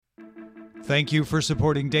Thank you for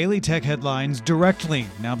supporting Daily Tech Headlines directly.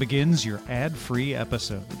 Now begins your ad-free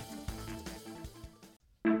episode.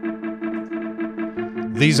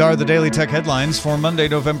 These are the Daily Tech Headlines for Monday,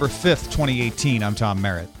 November 5th, 2018. I'm Tom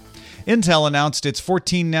Merritt. Intel announced its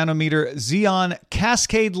 14-nanometer Xeon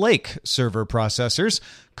Cascade Lake server processors.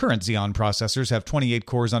 Current Xeon processors have 28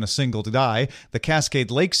 cores on a single die. The Cascade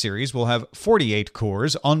Lake series will have 48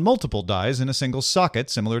 cores on multiple dies in a single socket,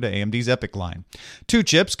 similar to AMD's EPYC line. 2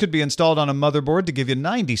 chips could be installed on a motherboard to give you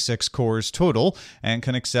 96 cores total and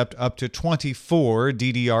can accept up to 24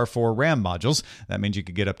 DDR4 RAM modules. That means you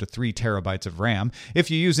could get up to 3 terabytes of RAM. If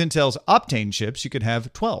you use Intel's Optane chips, you could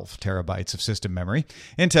have 12 terabytes of system memory.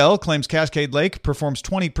 Intel claims Cascade Lake performs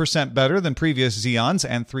 20% better than previous Xeons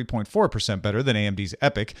and 3.4% better than AMD's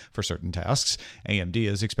EPYC for certain tasks. AMD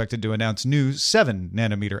is expected to announce new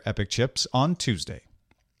 7-nanometer EPYC chips on Tuesday.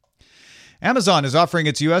 Amazon is offering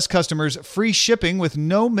its U.S. customers free shipping with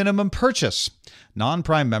no minimum purchase.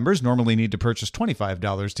 Non-Prime members normally need to purchase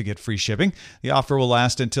 $25 to get free shipping. The offer will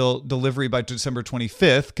last until delivery by December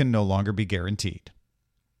 25th can no longer be guaranteed.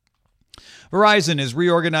 Verizon is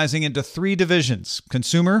reorganizing into 3 divisions: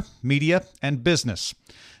 consumer, media, and business.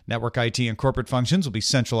 Network IT and corporate functions will be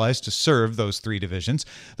centralized to serve those 3 divisions.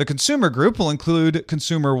 The consumer group will include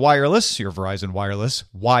consumer wireless, your Verizon Wireless,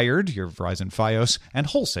 wired, your Verizon Fios, and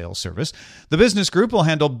wholesale service. The business group will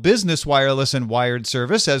handle business wireless and wired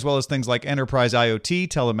service, as well as things like enterprise IoT,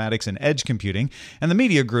 telematics, and edge computing. And the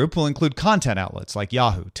media group will include content outlets like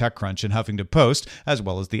Yahoo, TechCrunch, and Huffington Post, as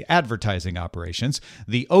well as the advertising operations.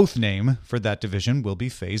 The oath name for that division will be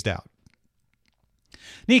phased out.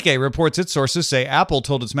 Nikkei reports its sources say Apple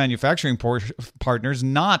told its manufacturing partners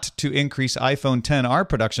not to increase iPhone XR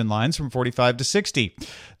production lines from 45 to 60.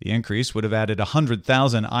 The increase would have added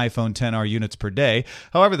 100,000 iPhone XR units per day.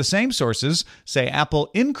 However, the same sources say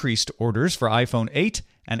Apple increased orders for iPhone 8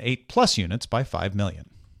 and 8 Plus units by 5 million.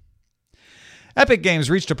 Epic Games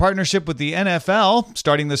reached a partnership with the NFL.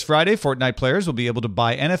 Starting this Friday, Fortnite players will be able to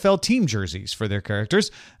buy NFL team jerseys for their characters,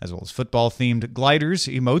 as well as football-themed gliders,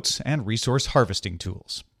 emotes, and resource harvesting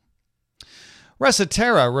tools.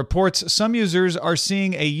 Recetera reports some users are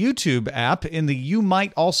seeing a YouTube app in the You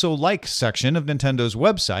Might Also Like section of Nintendo's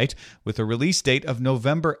website, with a release date of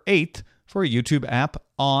November 8th for a YouTube app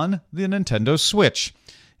on the Nintendo Switch.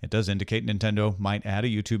 It does indicate Nintendo might add a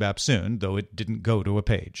YouTube app soon, though it didn't go to a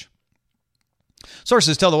page.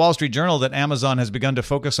 Sources tell the Wall Street Journal that Amazon has begun to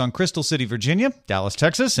focus on Crystal City, Virginia, Dallas,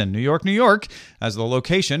 Texas, and New York, as the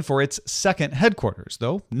location for its second headquarters,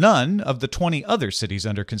 though none of the 20 other cities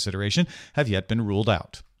under consideration have yet been ruled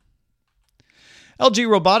out. LG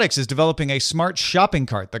Robotics is developing a smart shopping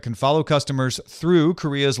cart that can follow customers through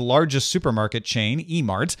Korea's largest supermarket chain,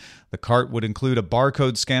 E-Mart. The cart would include a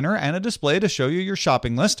barcode scanner and a display to show you your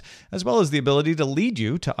shopping list, as well as the ability to lead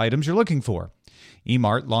you to items you're looking for.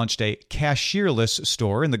 E-Mart launched a cashierless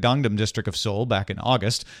store in the Gangnam district of Seoul back in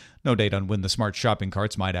August. No date on when the smart shopping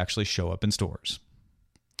carts might actually show up in stores.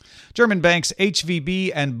 German banks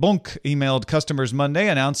HVB and Bunk emailed customers Monday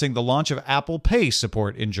announcing the launch of Apple Pay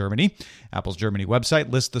support in Germany. Apple's Germany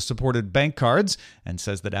website lists the supported bank cards and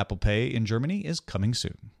says that Apple Pay in Germany is coming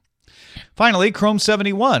soon. Finally, Chrome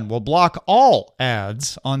 71 will block all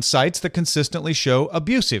ads on sites that consistently show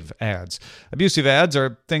abusive ads. Abusive ads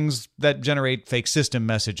are things that generate fake system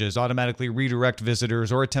messages, automatically redirect visitors,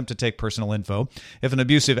 or attempt to take personal info. If an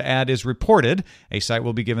abusive ad is reported, a site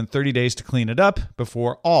will be given 30 days to clean it up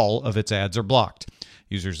before all of its ads are blocked.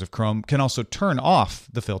 Users of Chrome can also turn off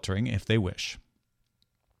the filtering if they wish.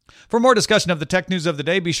 For more discussion of the tech news of the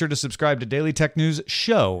day, be sure to subscribe to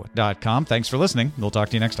dailytechnewsshow.com. Thanks for listening. We'll talk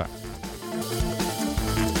to you next time.